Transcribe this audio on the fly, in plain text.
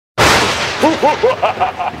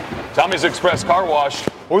Tommy's Express Car Wash,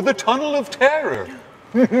 or the Tunnel of Terror.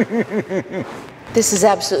 This is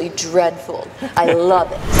absolutely dreadful. I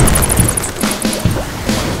love it.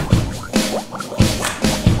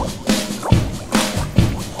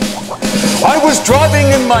 I was driving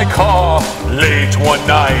in my car late one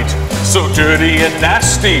night, so dirty and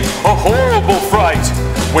nasty, a horrible fright,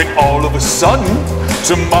 when all of a sudden,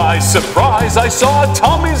 to my surprise, I saw a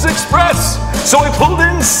Tommy's Express, so I pulled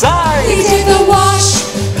inside. He did the wash.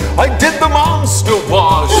 I did the monster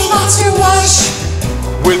wash. The monster wash.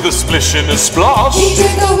 With a splish and a splosh. He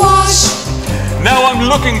did the wash. Now I'm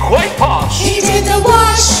looking quite posh. He did the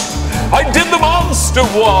wash. I did the monster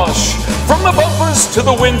wash. From the bumpers to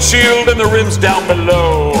the windshield and the rims down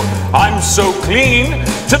below. I'm so clean,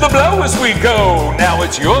 to the blow as we go. Now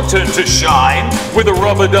it's your turn to shine with a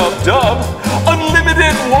rub-a-dub-dub.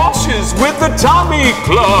 Unlimited washes with the Tommy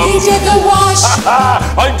Club. He did the wash.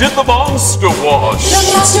 I did the monster wash. The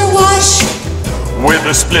monster wash. With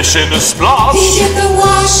a splish and a splosh. He did the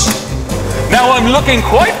wash. Now I'm looking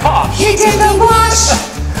quite posh. He did the wash.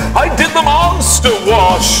 I did the monster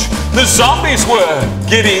wash. The zombies were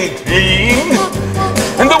getting clean,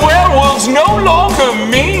 and the werewolves no longer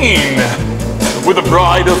mean. With the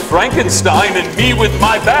bride of Frankenstein and me with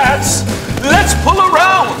my bats, let's pull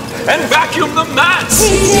around and vacuum the mats.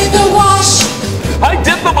 He did the wash. I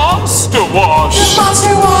did the monster wash. The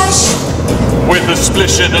monster wash. With a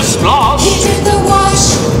splish and a splosh. He did the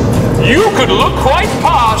wash. You could look quite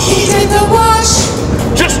posh. He did the wash.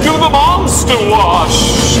 Just do the monster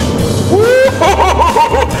wash.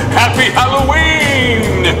 Woo-hoo-hoo-hoo-hoo. Happy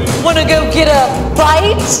Halloween! Wanna go get a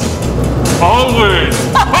bite? Always!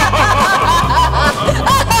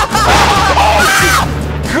 Oh,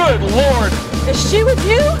 good Lord! Is she with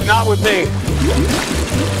you? Not with me.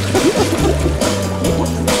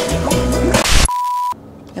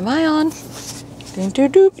 Am I on? Doop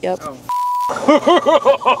doop doop. Yep.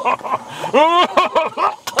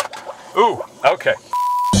 Ooh, okay.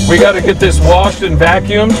 We gotta get this washed and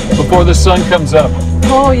vacuumed before the sun comes up.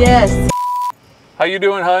 Oh, yes. How you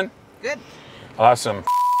doing, hon? Good. Awesome.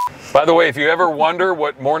 By the way, if you ever wonder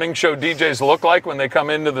what morning show DJs look like when they come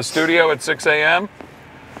into the studio at 6 a.m.,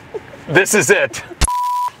 this is it.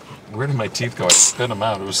 Where did my teeth go? I spit them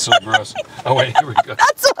out. It was so gross. Oh, wait, here we go.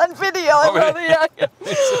 That's on video. I love it. Yeah.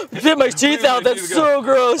 Spit my teeth out. That's so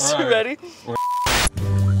gross. Right. You ready?